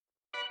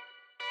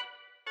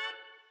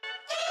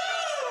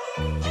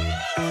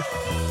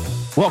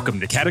Welcome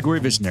to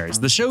Category Visionaries,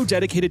 the show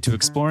dedicated to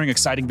exploring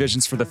exciting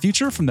visions for the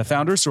future from the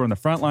founders who are on the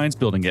front lines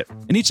building it.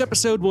 In each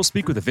episode, we'll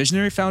speak with a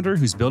visionary founder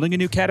who's building a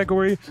new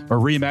category or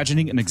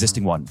reimagining an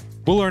existing one.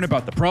 We'll learn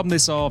about the problem they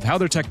solve, how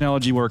their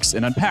technology works,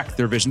 and unpack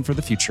their vision for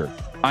the future.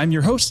 I'm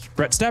your host,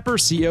 Brett Stapper,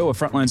 CEO of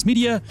Frontlines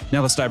Media.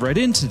 Now let's dive right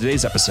into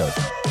today's episode.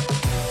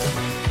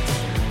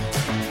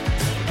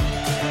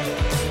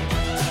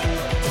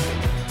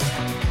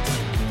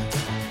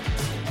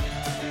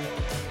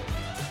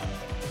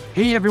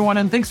 Hey everyone,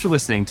 and thanks for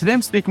listening. Today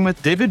I'm speaking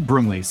with David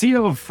Brumley,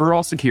 CEO of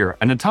ForAllSecure,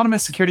 an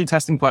autonomous security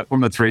testing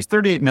platform that's raised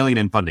 $38 million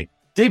in funding.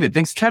 David,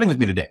 thanks for chatting with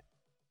me today.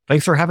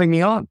 Thanks for having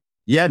me on.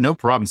 Yeah, no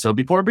problem. So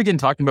before we begin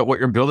talking about what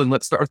you're building,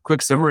 let's start with a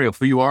quick summary of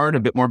who you are and a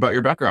bit more about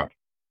your background.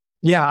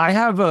 Yeah,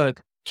 I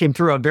came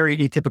through a very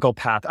atypical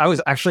path. I was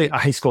actually a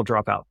high school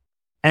dropout.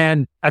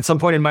 And at some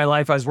point in my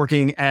life, I was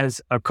working as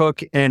a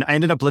cook, and I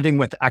ended up living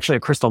with actually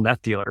a crystal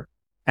meth dealer.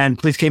 And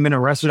police came in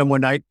and arrested him one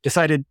night,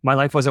 decided my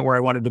life wasn't where I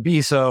wanted to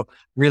be. So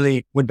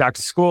really went back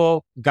to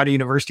school, got a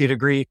university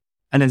degree,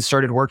 and then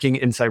started working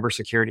in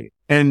cybersecurity.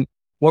 And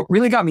what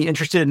really got me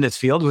interested in this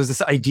field was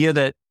this idea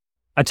that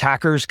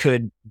attackers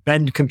could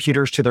bend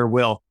computers to their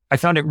will. I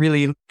found it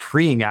really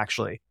freeing,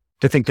 actually,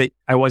 to think that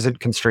I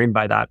wasn't constrained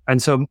by that.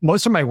 And so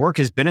most of my work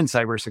has been in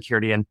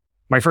cybersecurity. And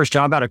my first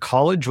job out of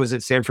college was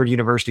at Stanford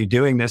University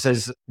doing this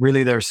as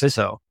really their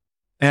CISO.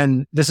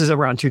 And this is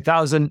around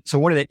 2000. So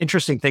one of the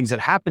interesting things that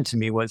happened to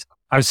me was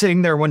I was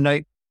sitting there one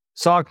night,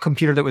 saw a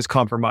computer that was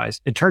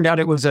compromised. It turned out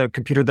it was a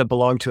computer that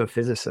belonged to a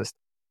physicist.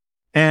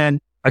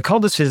 And I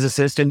called this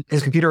physicist, and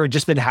his computer had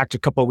just been hacked a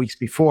couple of weeks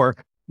before.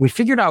 We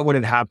figured out what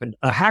had happened.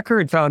 A hacker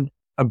had found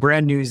a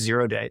brand new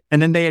 0-day, and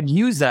then they had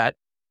used that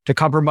to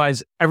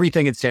compromise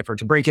everything at Stanford,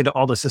 to break into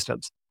all the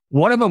systems.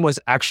 One of them was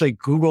actually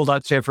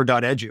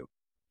google.stanford.edu.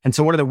 And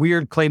so one of the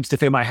weird claims to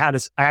fame I had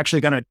is I actually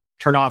got to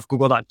turn off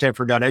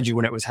google.stanford.edu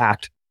when it was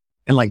hacked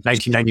in like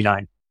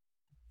 1999.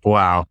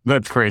 Wow,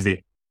 that's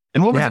crazy.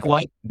 And what was it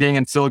like being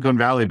in Silicon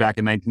Valley back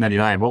in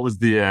 1999? What was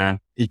the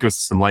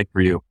ecosystem like for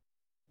you?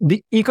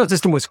 The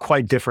ecosystem was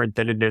quite different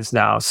than it is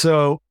now.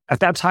 So at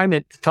that time,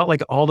 it felt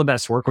like all the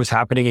best work was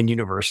happening in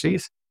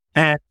universities,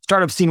 and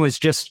startup scene was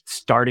just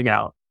starting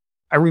out.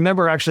 I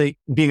remember actually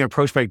being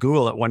approached by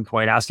Google at one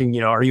point asking,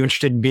 are you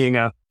interested in being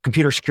a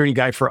computer security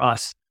guy for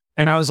us?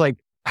 And I was like,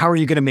 how are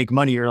you going to make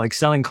money? You're like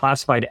selling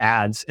classified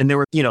ads. And they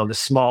were, the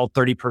small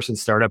 30-person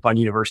startup on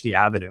University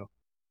Avenue.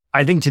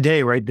 I think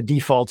today, right, the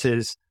default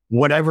is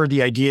whatever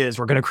the idea is,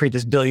 we're going to create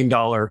this $1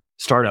 billion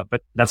startup,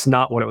 but that's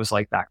not what it was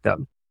like back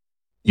then.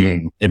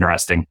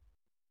 Interesting.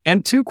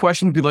 And two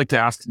questions we'd like to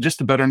ask just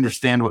to better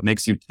understand what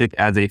makes you tick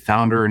as a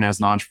founder and as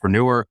an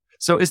entrepreneur.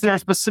 So is there a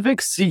specific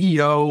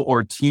CEO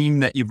or team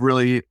that you've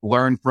really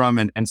learned from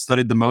and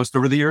studied the most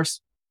over the years?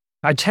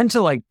 I tend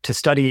to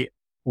study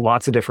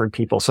lots of different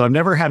people. So I've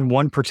never had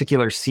one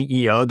particular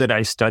CEO that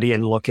I study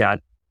and look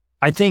at.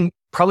 I think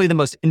probably the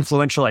most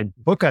influential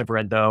book I've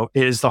read, though,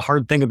 is The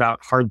Hard Thing About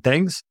Hard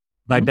Things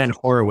by Ben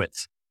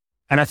Horowitz.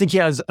 And I think he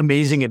has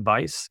amazing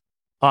advice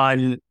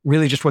on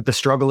really just what the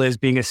struggle is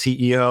being a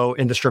CEO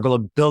and the struggle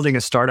of building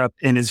a startup,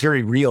 and is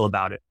very real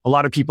about it. A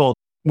lot of people,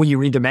 when you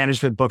read the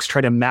management books, try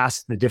to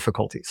mask the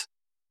difficulties.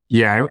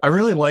 Yeah, I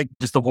really like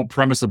just the whole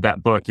premise of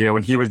that book.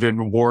 When he was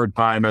in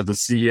wartime as a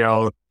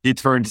CEO, he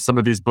turned to some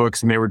of these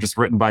books and they were just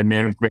written by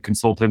management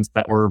consultants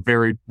that were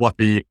very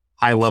fluffy,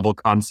 high-level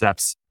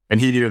concepts.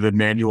 And he needed a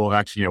manual of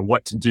actually,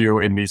 what to do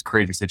in these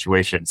crazy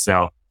situations.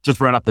 So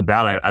just right off the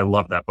bat, I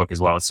love that book as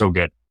well. It's so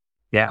good.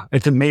 Yeah,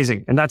 it's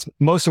amazing. And that's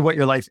most of what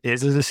your life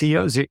is as a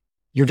CEO. Is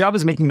your job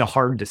is making the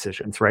hard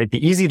decisions, right?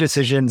 The easy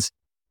decisions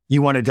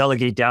you want to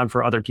delegate down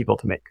for other people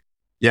to make.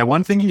 Yeah,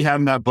 one thing you have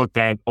in that book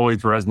that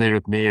always resonated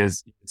with me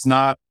is it's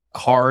not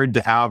hard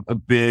to have a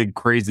big,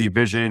 crazy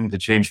vision to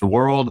change the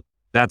world.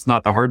 That's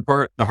not the hard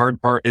part. The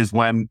hard part is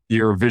when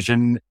your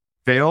vision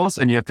fails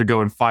and you have to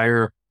go and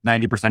fire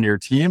 90% of your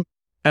team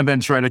and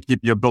then try to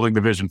keep building the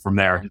vision from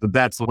there.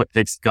 That's what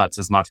takes guts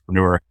as an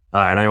entrepreneur.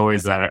 And I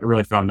always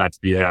really found that to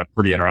be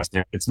pretty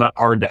interesting. It's not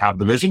hard to have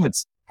the vision.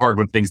 It's hard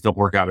when things don't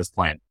work out as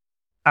planned.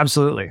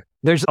 Absolutely.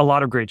 There's a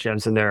lot of great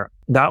gems in there.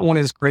 That one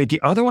is great. The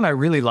other one I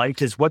really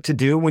liked is what to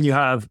do when you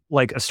have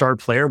like a star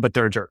player, but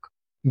they're a jerk.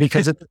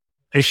 Because it's an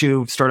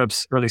issue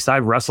startups, or at least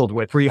I've wrestled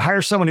with, where you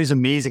hire someone who's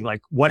amazing.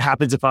 Like, what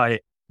happens if I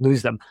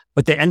lose them?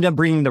 But they end up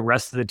bringing the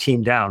rest of the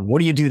team down.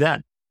 What do you do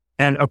then?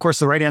 And of course,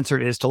 the right answer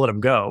is to let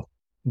them go.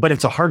 But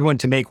it's a hard one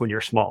to make when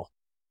you're small.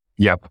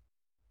 Yep,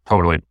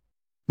 totally.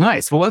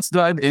 Nice. Well, let's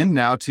dive in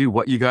now to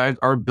what you guys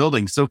are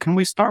building. So can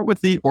we start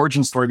with the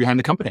origin story behind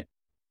the company?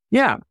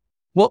 Yeah.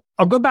 Well,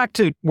 I'll go back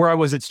to where I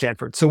was at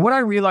Stanford. So what I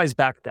realized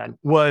back then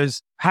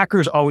was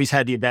hackers always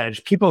had the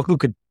advantage, people who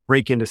could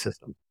break into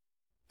systems.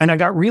 And I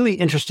got really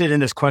interested in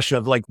this question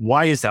of like,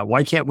 why is that?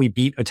 Why can't we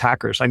beat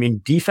attackers? I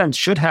mean, defense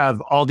should have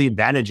all the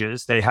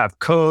advantages. They have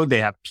code, they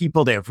have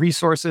people, they have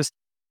resources.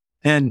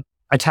 And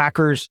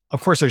attackers,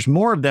 of course, there's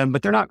more of them,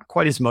 but they're not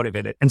quite as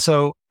motivated. And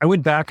so I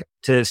went back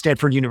to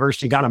Stanford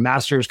University, got a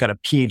master's, got a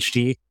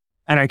PhD,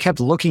 And I kept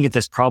looking at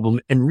this problem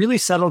and really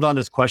settled on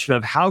this question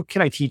of how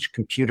can I teach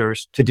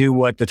computers to do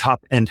what the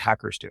top end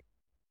hackers do?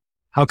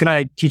 How can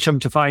I teach them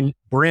to find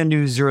brand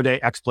new zero-day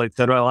exploits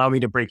that will allow me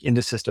to break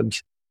into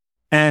systems?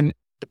 And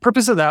the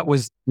purpose of that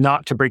was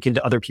not to break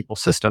into other people's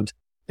systems.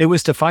 It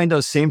was to find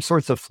those same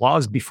sorts of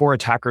flaws before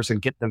attackers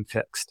and get them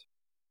fixed.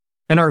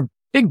 And our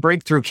big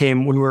breakthrough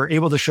came when we were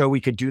able to show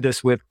we could do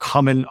this with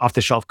common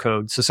off-the-shelf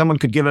code. So someone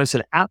could give us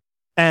an app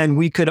and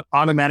we could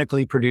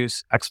automatically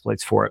produce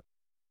exploits for it.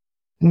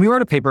 And we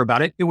wrote a paper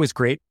about it. It was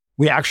great.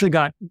 We actually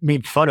got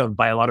made fun of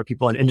by a lot of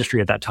people in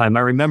industry at that time. I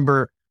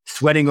remember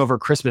sweating over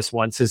Christmas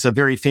once as a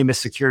very famous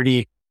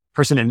security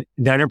person in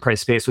the enterprise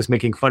space was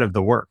making fun of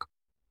the work.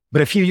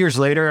 But a few years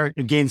later,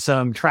 it gained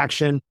some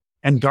traction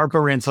and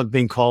DARPA ran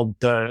something called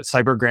the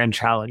Cyber Grand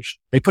Challenge.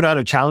 They put out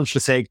a challenge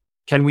to say,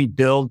 can we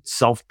build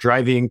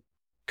self-driving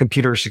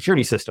computer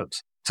security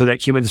systems so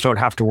that humans don't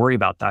have to worry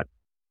about that?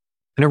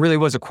 And it really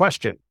was a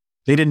question.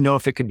 They didn't know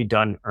if it could be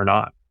done or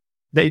not.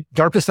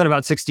 DARPA spent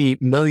about $60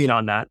 million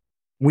on that.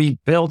 We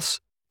built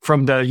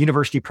from the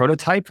university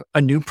prototype,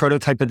 a new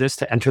prototype of this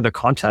to enter the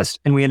contest,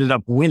 and we ended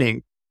up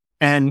winning.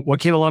 And what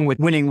came along with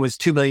winning was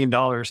 $2 million,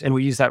 and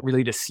we used that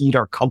really to seed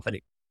our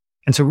company.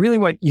 And so really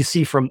what you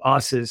see from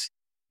us is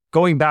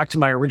going back to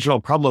my original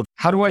problem of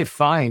how do I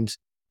find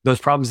those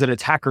problems that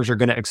attackers are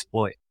going to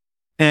exploit?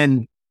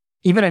 And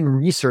even in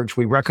research,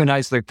 we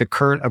recognize that the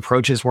current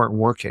approaches weren't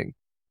working.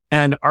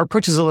 And our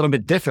approach is a little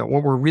bit different.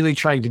 What we're really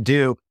trying to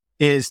do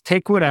is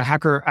take what a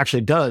hacker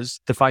actually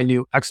does to find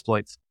new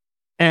exploits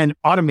and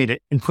automate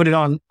it and put it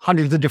on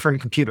hundreds of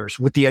different computers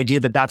with the idea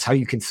that that's how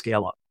you can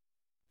scale up.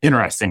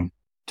 Interesting.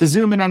 To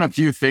zoom in on a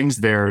few things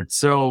there.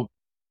 So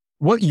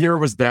what year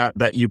was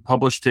that you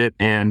published it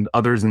and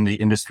others in the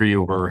industry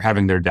were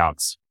having their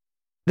doubts?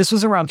 This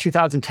was around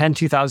 2010,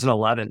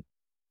 2011.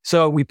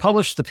 So we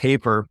published the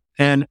paper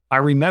and I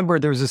remember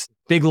there was this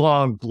big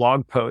long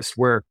blog post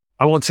where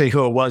I won't say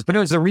who it was, but it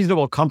was a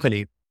reasonable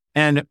company.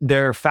 And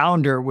their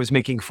founder was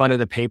making fun of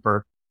the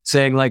paper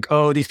saying like,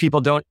 oh, these people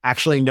don't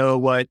actually know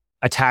what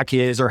attack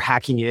is or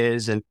hacking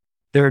is. And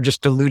they're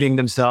just deluding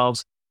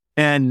themselves.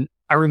 And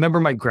I remember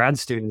my grad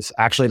students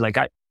actually like,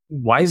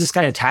 why is this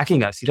guy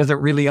attacking us? He doesn't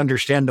really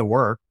understand the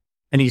work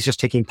and he's just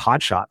taking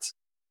pot shots.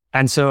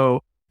 And so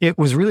it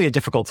was really a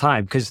difficult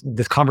time because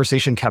this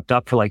conversation kept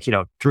up for like,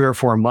 3 or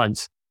 4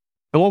 months.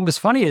 And what was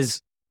funny is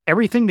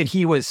everything that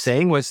he was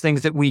saying was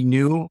things that we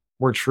knew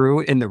were true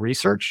in the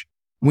research.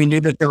 We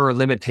knew that there were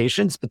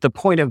limitations, but the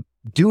point of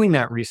doing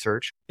that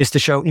research is to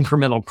show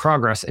incremental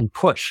progress and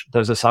push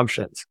those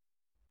assumptions.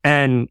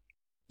 And,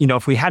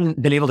 if we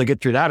hadn't been able to get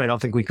through that, I don't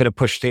think we could have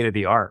pushed state of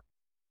the art.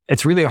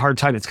 It's really a hard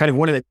time. It's kind of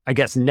one of the, I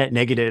guess, net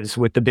negatives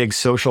with the big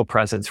social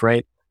presence,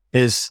 right?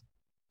 Is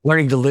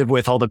learning to live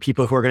with all the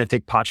people who are going to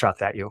take pot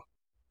shots at you.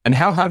 And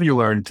how have you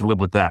learned to live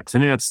with that? Because I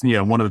think that's,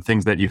 one of the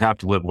things that you have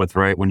to live with,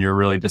 right? When you're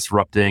really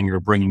disrupting or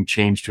bringing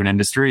change to an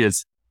industry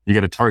is you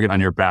get a target on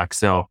your back.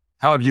 So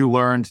how have you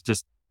learned to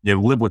just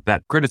live with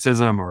that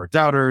criticism or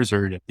doubters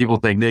or people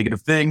saying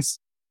negative things?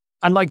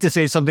 I'd like to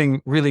say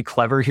something really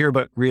clever here,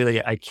 but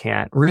really I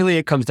can't. Really,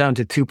 it comes down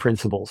to 2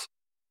 principles.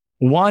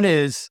 One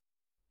is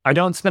I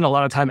don't spend a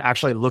lot of time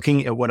actually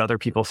looking at what other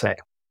people say.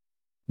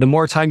 The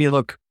more time you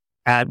look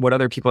at what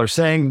other people are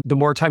saying, the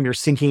more time you're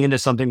sinking into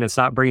something that's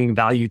not bringing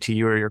value to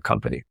you or your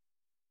company.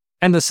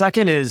 And the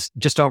second is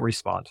just don't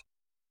respond.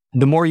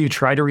 The more you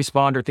try to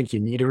respond or think you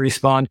need to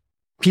respond,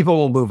 people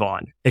will move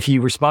on. If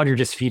you respond, you're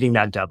just feeding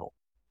that devil.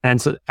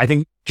 And so I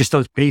think just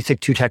those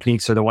basic 2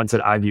 techniques are the ones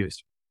that I've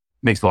used.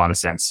 Makes a lot of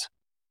sense.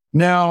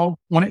 Now,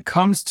 when it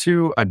comes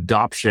to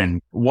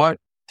adoption, what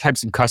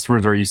types of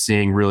customers are you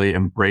seeing really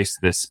embrace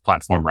this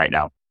platform right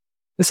now?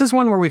 This is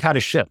one where we've had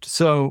a shift.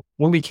 So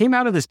when we came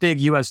out of this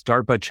big US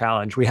DARPA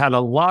challenge, we had a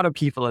lot of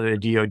people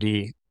at the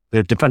DoD,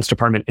 the Defense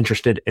Department,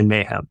 interested in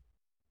Mayhem.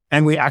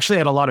 And we actually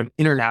had a lot of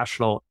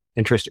international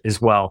interest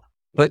as well.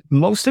 But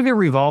most of it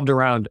revolved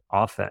around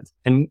offense.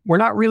 And we're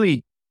not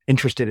really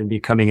interested in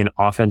becoming an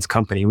offense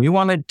company. We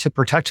wanted to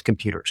protect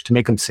computers, to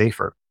make them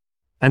safer.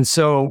 And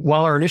so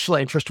while our initial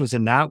interest was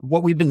in that,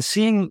 what we've been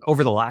seeing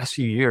over the last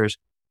few years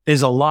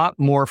is a lot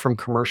more from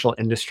commercial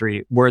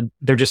industry where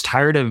they're just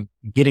tired of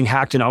getting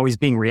hacked and always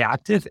being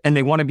reactive. And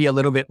they want to be a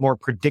little bit more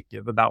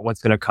predictive about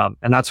what's going to come.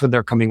 And that's what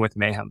they're coming with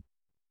Mayhem.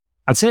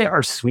 I'd say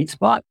our sweet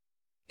spot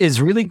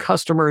is really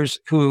customers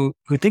who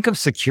think of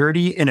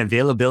security and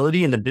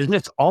availability in the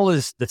business all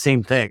as the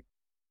same thing.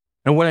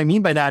 And what I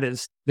mean by that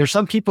is there's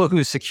some people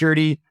whose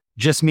security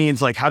just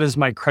means like, how does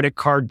my credit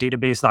card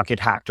database not get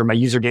hacked or my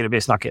user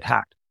database not get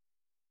hacked?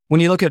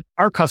 When you look at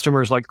our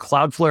customers like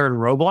Cloudflare and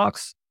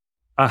Roblox,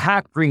 a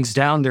hack brings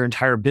down their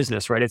entire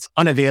business, right? It's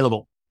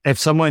unavailable. If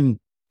someone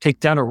takes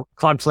down a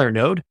Cloudflare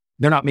node,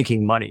 they're not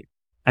making money.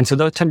 And so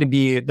those tend to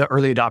be the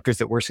early adopters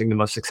that we're seeing the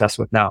most success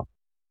with now.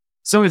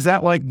 So is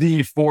that like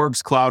the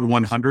Forbes Cloud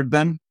 100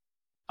 then?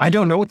 I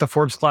don't know what the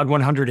Forbes Cloud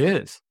 100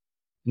 is.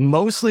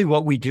 Mostly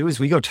what we do is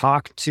we go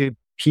talk to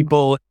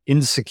people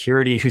in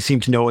security who seem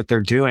to know what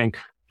they're doing,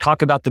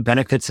 talk about the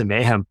benefits of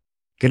Mayhem,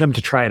 get them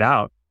to try it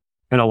out.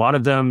 And a lot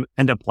of them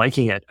end up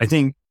liking it. I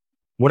think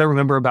what I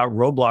remember about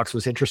Roblox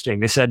was interesting.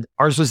 They said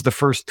ours was the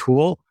first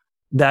tool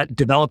that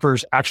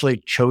developers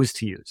actually chose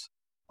to use.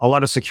 A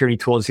lot of security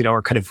tools,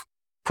 are kind of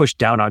pushed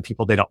down on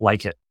people. They don't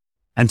like it.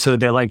 And so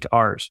they liked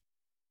ours.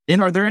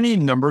 And are there any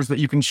numbers that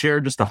you can share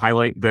just to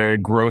highlight the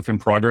growth and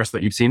progress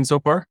that you've seen so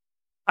far?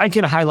 I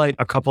can highlight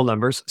a couple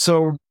numbers.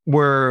 So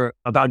we're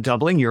about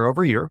doubling year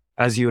over year,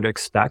 as you would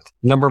expect.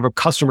 Number of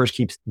customers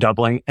keeps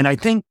doubling. And I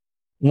think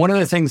one of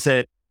the things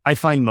that I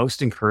find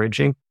most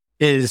encouraging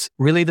is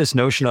really this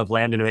notion of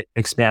land and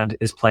expand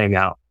is playing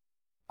out.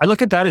 I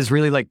look at that as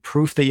really like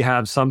proof that you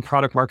have some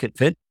product market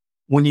fit.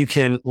 When you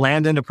can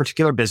land in a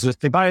particular business,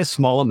 they buy a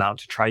small amount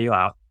to try you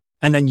out,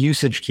 and then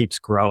usage keeps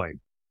growing.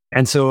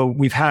 And so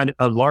we've had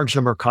a large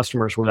number of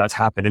customers where that's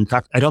happened. In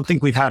fact, I don't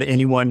think we've had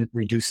anyone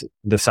reduce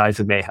the size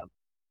of Mayhem.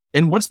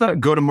 And what's that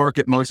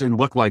go-to-market motion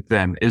look like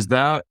then? Is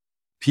that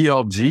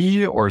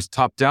PLG or is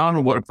top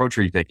down? What approach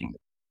are you taking?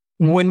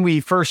 When we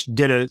first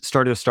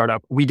started a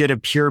startup, we did a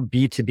pure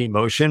B2B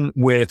motion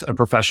with a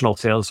professional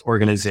sales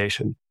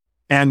organization.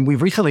 And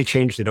we've recently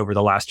changed it over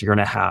the last year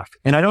and a half.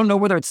 And I don't know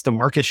whether it's the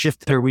market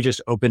shift or we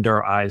just opened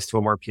our eyes to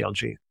a more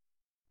PLG.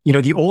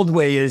 The old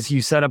way is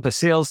you set up a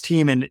sales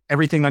team and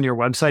everything on your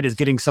website is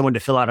getting someone to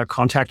fill out a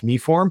contact me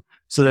form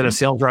so that a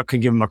sales rep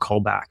can give them a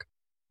call back.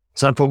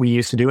 So that's what we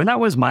used to do. And that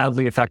was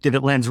mildly effective.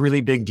 It lands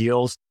really big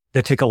deals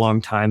that take a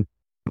long time.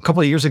 A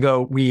couple of years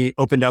ago, we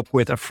opened up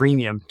with a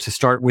freemium to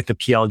start with the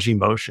PLG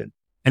motion.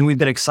 And we've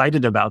been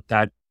excited about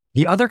that.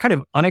 The other kind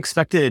of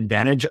unexpected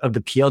advantage of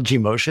the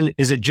PLG motion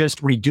is it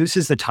just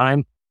reduces the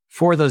time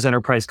for those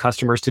enterprise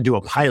customers to do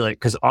a pilot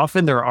because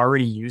often they're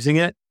already using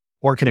it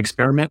or can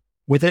experiment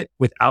with it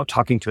without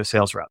talking to a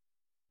sales rep.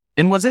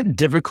 And was it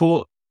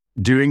difficult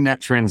doing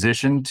that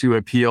transition to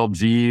a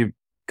PLG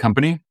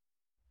company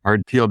or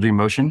PLG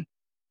motion?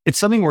 It's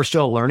something we're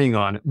still learning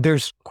on.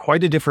 There's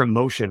quite a different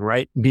motion,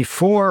 right?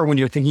 Before, when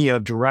you're thinking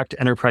of direct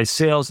enterprise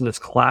sales and this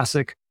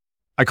classic,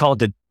 I call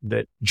it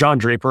the John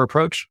Draper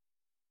approach.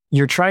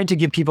 You're trying to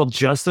give people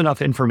just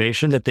enough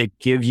information that they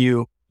give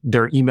you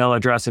their email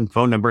address and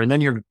phone number. And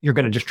then you're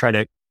going to just try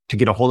to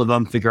get a hold of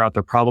them, figure out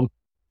their problem,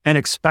 and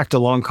expect a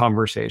long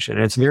conversation.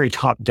 And it's very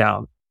top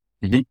down.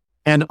 Mm-hmm.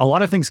 And a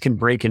lot of things can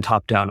break in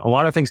top down. A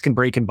lot of things can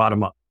break in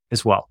bottom up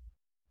as well.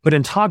 But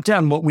in top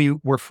down, what we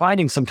were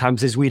finding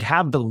sometimes is we'd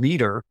have the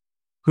leader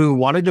who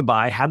wanted to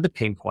buy, had the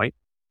pain point,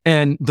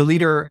 and the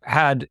leader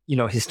had,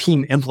 his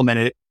team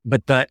implemented it,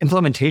 but the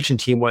implementation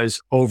team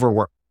was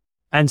overworked.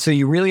 And so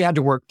you really had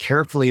to work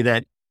carefully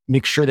that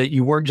make sure that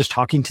you weren't just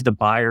talking to the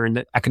buyer and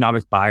the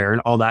economic buyer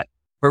and all that,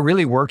 but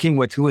really working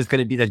with who was going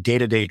to be the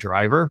day-to-day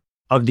driver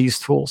of these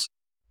tools.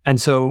 And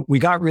so we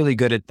got really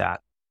good at that.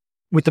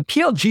 With the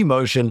PLG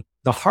motion,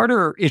 the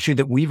harder issue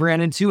that we've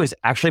ran into is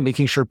actually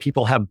making sure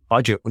people have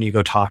budget when you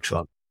go talk to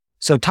them.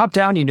 So top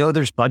down,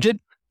 there's budget.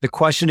 The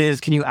question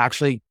is, can you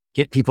actually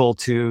get people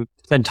to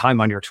spend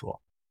time on your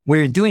tool? When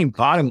you're doing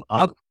bottom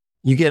up,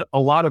 you get a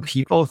lot of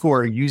people who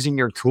are using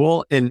your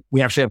tool. And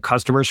we actually have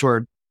customers who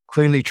are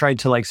clearly trying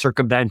to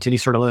circumvent any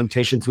sort of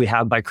limitations we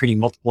have by creating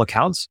multiple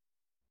accounts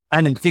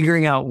and then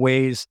figuring out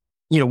ways,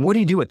 what do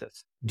you do with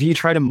this? Do you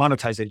try to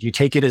monetize it? Do you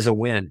take it as a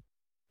win?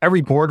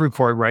 Every board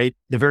report, right?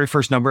 The very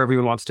first number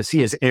everyone wants to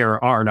see is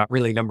ARR, not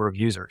really number of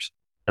users,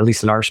 at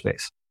least in our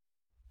space.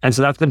 And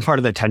so that's been part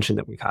of the tension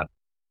that we've had.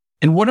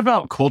 And what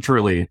about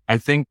culturally? I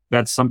think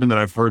that's something that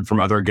I've heard from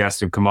other guests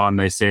who come on.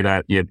 They say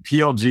that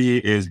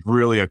PLG is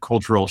really a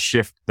cultural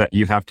shift that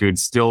you have to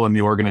instill in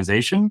the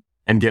organization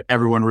and get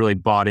everyone really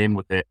bought in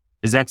with it.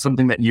 Is that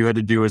something that you had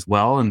to do as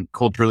well? And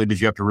culturally,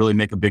 did you have to really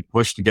make a big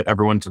push to get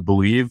everyone to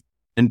believe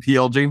in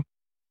PLG?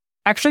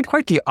 Actually,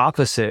 quite the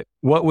opposite.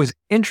 What was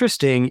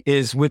interesting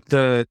is with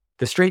the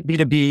straight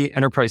B2B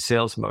enterprise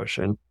sales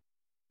motion,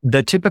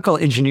 the typical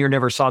engineer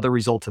never saw the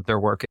results of their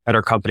work at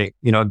our company.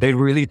 They'd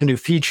release a new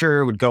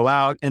feature, would go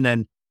out, and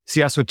then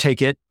CS would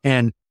take it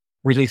and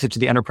release it to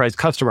the enterprise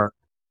customer.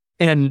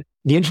 And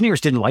the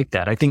engineers didn't like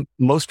that. I think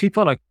most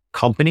people at a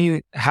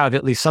company have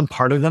at least some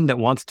part of them that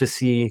wants to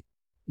see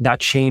that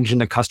change in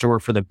the customer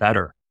for the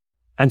better.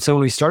 And so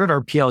when we started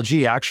our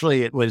PLG,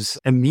 actually, it was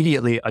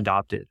immediately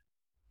adopted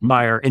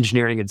by our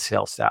engineering and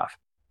sales staff.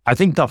 I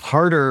think the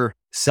harder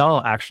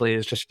sell actually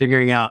is just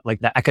figuring out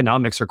the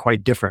economics are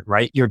quite different,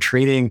 right? You're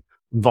trading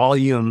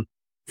volume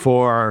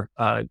for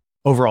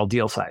overall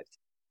deal size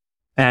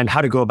and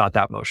how to go about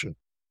that motion.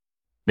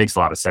 Makes a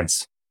lot of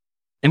sense.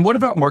 And what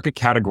about market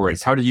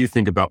categories? How do you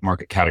think about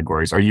market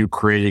categories? Are you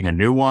creating a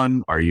new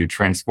one? Are you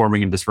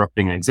transforming and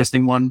disrupting an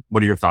existing one?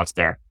 What are your thoughts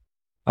there?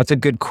 That's a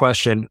good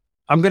question.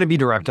 I'm going to be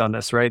direct on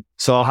this, right?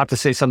 So I'll have to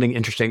say something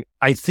interesting.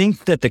 I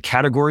think that the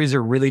categories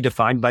are really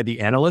defined by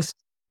the analysts,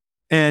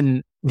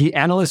 and the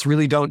analysts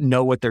really don't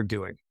know what they're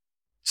doing.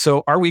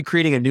 So are we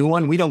creating a new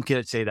one? We don't get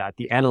to say that.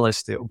 The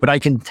analysts do. But I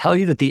can tell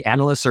you that the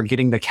analysts are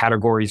getting the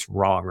categories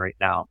wrong right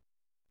now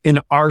in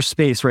our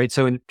space, right?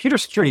 So in computer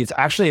security, it's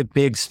actually a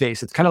big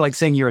space. It's kind of like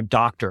saying you're a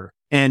doctor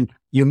and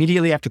you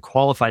immediately have to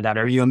qualify that.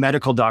 Are you a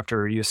medical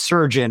doctor? Are you a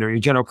surgeon? Are you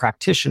a general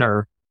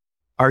practitioner?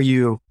 Are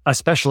you a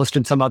specialist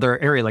in some other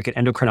area like an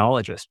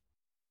endocrinologist?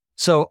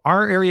 So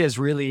our area is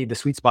really, the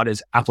sweet spot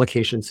is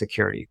application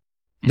security.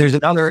 There's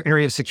another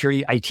area of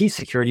security, IT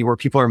security, where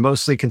people are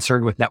mostly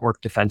concerned with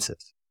network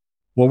defenses.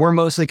 What we're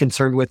mostly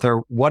concerned with are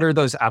what are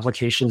those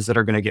applications that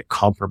are going to get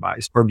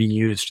compromised or be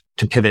used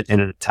to pivot in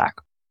an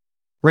attack.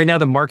 Right now,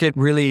 the market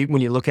really,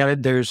 when you look at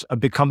it, there's a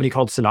big company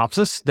called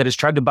Synopsys that has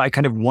tried to buy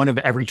kind of one of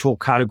every tool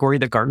category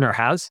that Gartner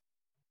has.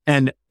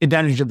 And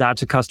advantage of that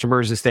to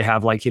customers is they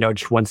have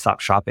just one-stop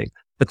shopping,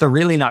 but they're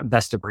really not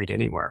best of breed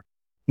anywhere.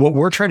 What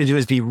we're trying to do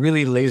is be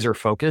really laser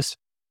focused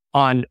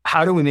on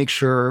how do we make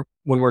sure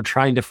when we're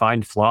trying to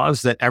find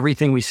flaws that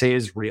everything we say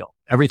is real.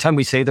 Every time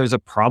we say there's a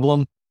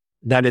problem,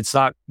 that it's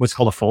not what's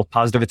called a false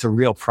positive, it's a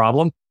real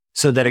problem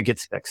so that it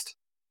gets fixed.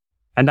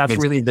 And that's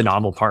really the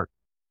novel part.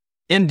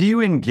 And do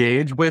you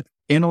engage with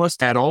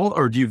analysts at all,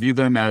 or do you view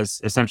them as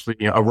essentially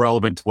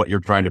irrelevant to what you're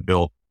trying to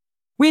build?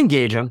 We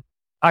engage them.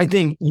 I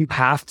think you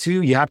have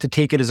to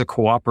take it as a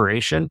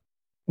cooperation.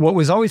 What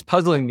was always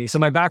puzzling me, so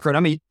my background,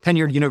 I'm a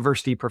tenured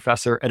university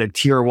professor at a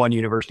tier 1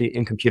 university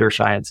in computer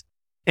science.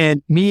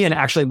 And me and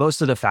actually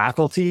most of the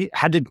faculty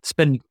had to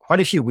spend quite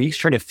a few weeks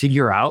trying to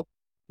figure out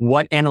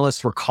what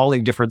analysts were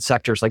calling different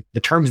sectors. Like the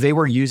terms they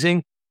were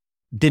using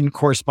didn't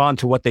correspond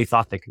to what they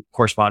thought they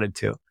corresponded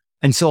to.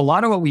 And so a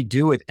lot of what we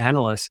do with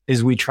analysts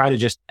is we try to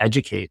just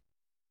educate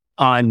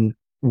on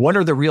what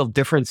are the real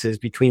differences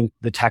between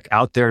the tech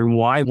out there and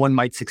why one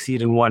might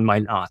succeed and one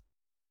might not.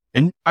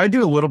 And I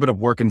do a little bit of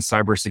work in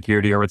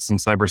cybersecurity or with some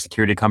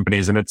cybersecurity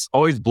companies, and it's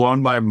always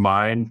blown my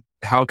mind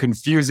how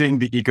confusing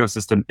the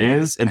ecosystem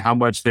is and how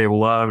much they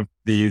love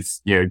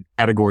these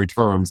category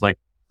terms like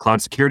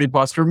cloud security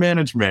posture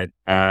management.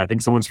 I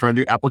think someone's trying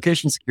to do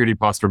application security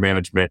posture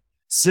management,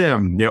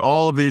 SIM,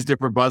 all of these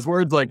different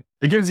buzzwords. Like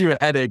it gives you a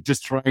headache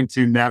just trying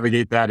to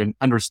navigate that and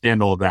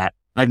understand all of that.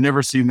 I've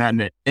never seen that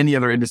in any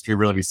other industry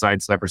really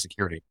besides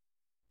cybersecurity.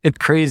 It's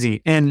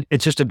crazy. And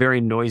it's just a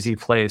very noisy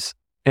place.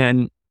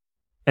 And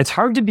it's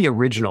hard to be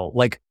original.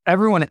 Like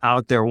everyone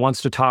out there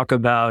wants to talk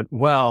about,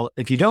 well,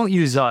 if you don't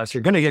use us,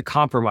 you're going to get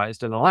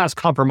compromised. And the last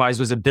compromise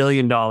was $1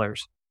 billion. And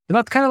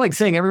that's kind of like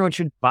saying everyone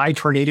should buy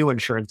tornado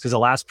insurance because the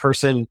last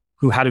person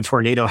who had a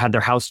tornado had their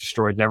house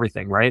destroyed and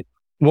everything, right?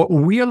 What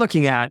we are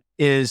looking at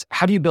is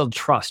how do you build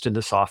trust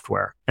into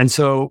software? And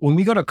so when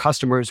we go to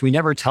customers, we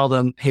never tell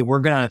them, hey, we're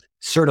going to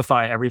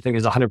certify everything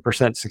is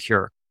 100%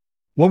 secure.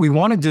 What we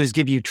want to do is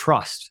give you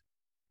trust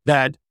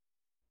that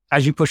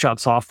as you push out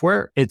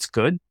software, it's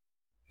good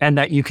and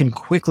that you can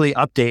quickly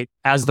update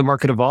as the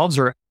market evolves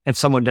or if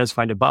someone does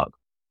find a bug.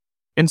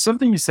 And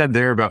something you said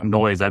there about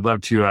noise, I'd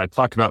love to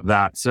talk about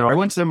that. So I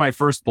went to my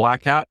first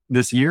Black Hat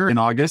this year in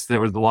August. It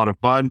was a lot of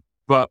fun,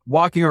 but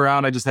walking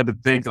around, I just had to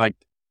think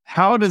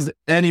how does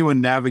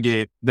anyone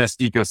navigate this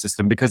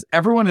ecosystem? Because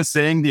everyone is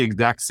saying the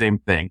exact same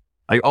thing.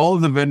 Like all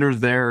of the vendors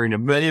there,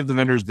 many of the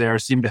vendors there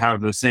seem to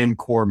have the same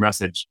core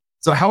message.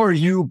 So how are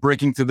you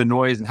breaking through the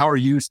noise and how are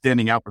you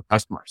standing out for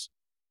customers?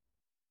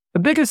 The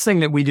biggest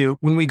thing that we do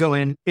when we go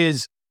in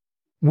is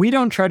we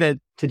don't try to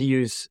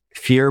use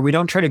fear. We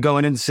don't try to go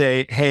in and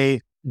say,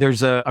 hey,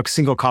 there's a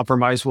single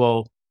compromise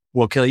will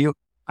kill you.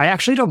 I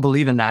actually don't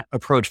believe in that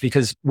approach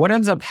because what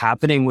ends up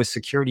happening with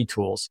security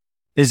tools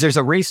is there's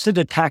a race to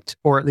detect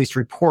or at least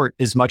report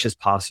as much as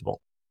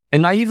possible.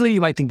 And naively,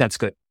 you might think that's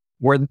good,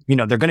 where,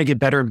 they're going to get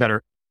better and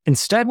better.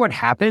 Instead, what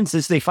happens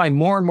is they find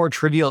more and more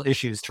trivial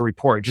issues to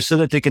report just so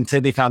that they can say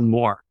they found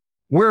more.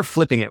 We're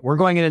flipping it. We're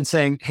going in and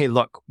saying, hey,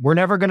 look, we're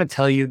never going to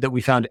tell you that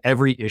we found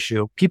every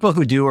issue. People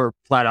who do are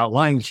flat out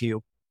lying to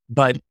you.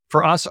 But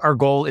for us, our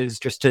goal is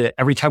just to,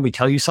 every time we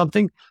tell you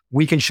something,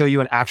 we can show you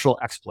an actual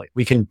exploit.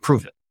 We can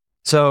prove it.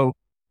 So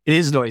it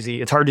is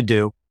noisy. It's hard to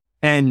do.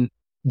 And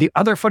the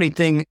other funny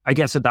thing, I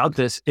guess, about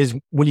this is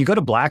when you go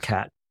to Black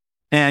Hat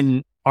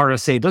and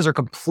RSA, those are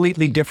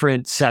completely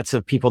different sets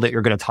of people that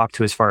you're going to talk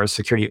to as far as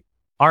security.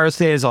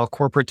 RSA is all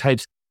corporate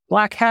types.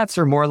 Black Hats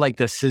are more like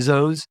the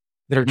CISOs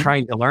that are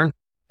trying to learn.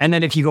 And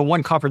then if you go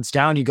one conference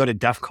down, you go to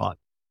DEF CON,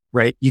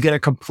 right? You get a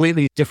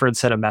completely different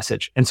set of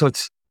message. And so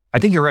I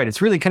think you're right.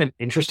 It's really kind of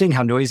interesting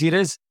how noisy it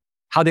is,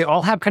 how they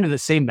all have kind of the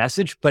same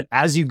message. But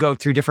as you go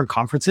through different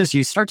conferences,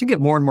 you start to get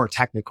more and more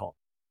technical.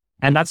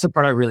 And that's the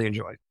part I really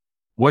enjoy.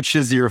 Which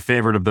is your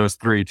favorite of those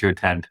three to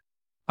attend?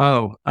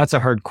 Oh, that's a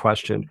hard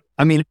question.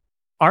 I mean,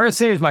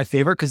 RSA is my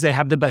favorite because they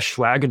have the best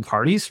swag and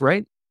parties,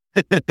 right?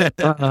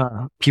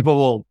 People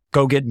will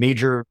go get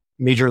major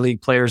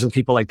league players and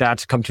people like that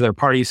to come to their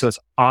party. So it's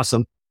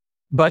awesome.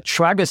 But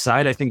swag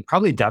aside, I think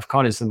probably DEF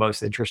CON is the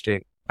most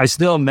interesting. I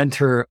still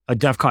mentor a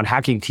DEF CON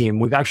hacking team.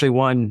 We've actually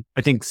won,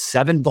 I think,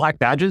 7 black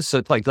badges. So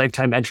it's like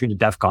lifetime entry to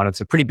DEF CON.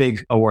 It's a pretty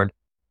big award.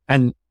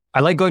 And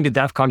I like going to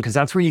DEF CON because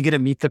that's where you get to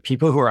meet the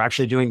people who are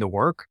actually doing the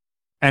work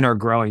and are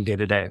growing day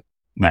to day.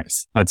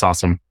 Nice. That's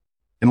awesome.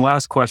 And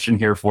last question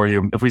here for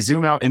you. If we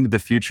zoom out into the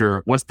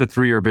future, what's the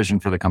 3-year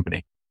vision for the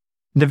company?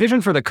 The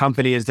vision for the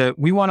company is that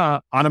we want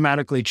to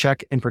automatically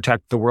check and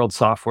protect the world's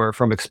software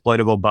from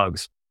exploitable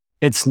bugs.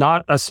 It's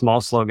not a small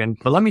slogan,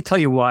 but let me tell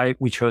you why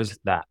we chose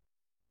that.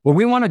 What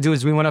we want to do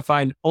is we want to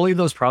find only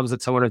those problems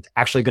that someone is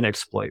actually going to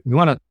exploit. We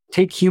want to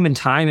take human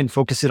time and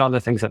focus it on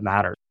the things that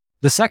matter.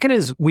 The second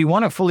is we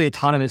want a fully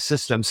autonomous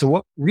system. So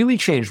what really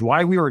changed,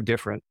 why we were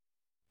different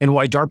and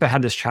why DARPA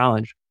had this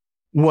challenge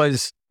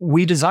was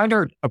we designed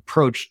our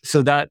approach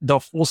so that the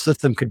whole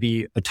system could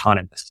be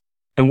autonomous.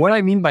 And what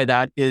I mean by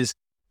that is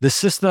the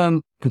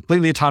system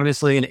completely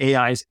autonomously and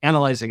AI is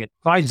analyzing it,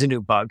 finds a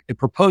new bug, it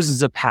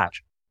proposes a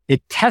patch.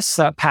 It tests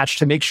that patch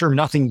to make sure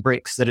nothing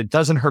breaks, that it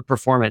doesn't hurt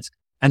performance,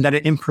 and that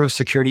it improves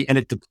security, and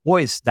it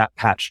deploys that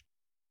patch.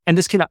 And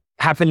this can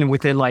happen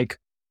within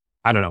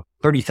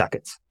 30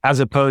 seconds, as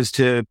opposed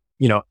to,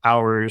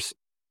 hours,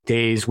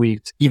 days,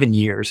 weeks, even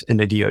years in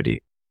the DoD.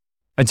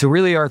 And so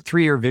really our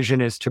 3-year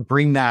vision is to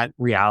bring that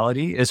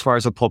reality as far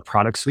as a full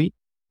product suite.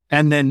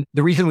 And then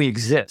the reason we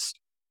exist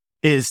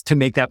is to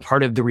make that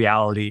part of the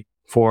reality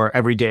for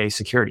everyday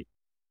security.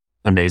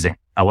 Amazing.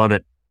 I love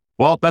it.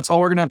 Well, that's all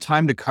we're going to have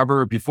time to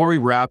cover. Before we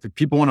wrap, if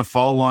people want to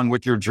follow along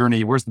with your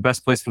journey, where's the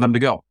best place for them to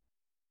go?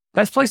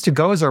 Best place to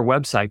go is our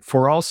website,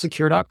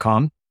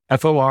 ForAllSecure.com,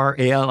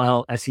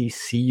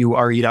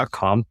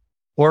 ForAllSecure.com,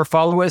 or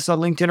follow us on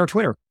LinkedIn or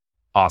Twitter.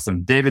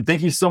 Awesome. David,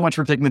 thank you so much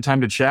for taking the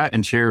time to chat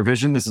and share your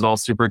vision. This is all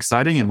super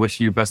exciting and wish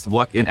you best of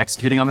luck in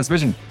executing on this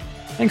vision.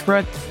 Thanks,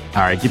 Brett.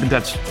 All right, keep in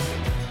touch.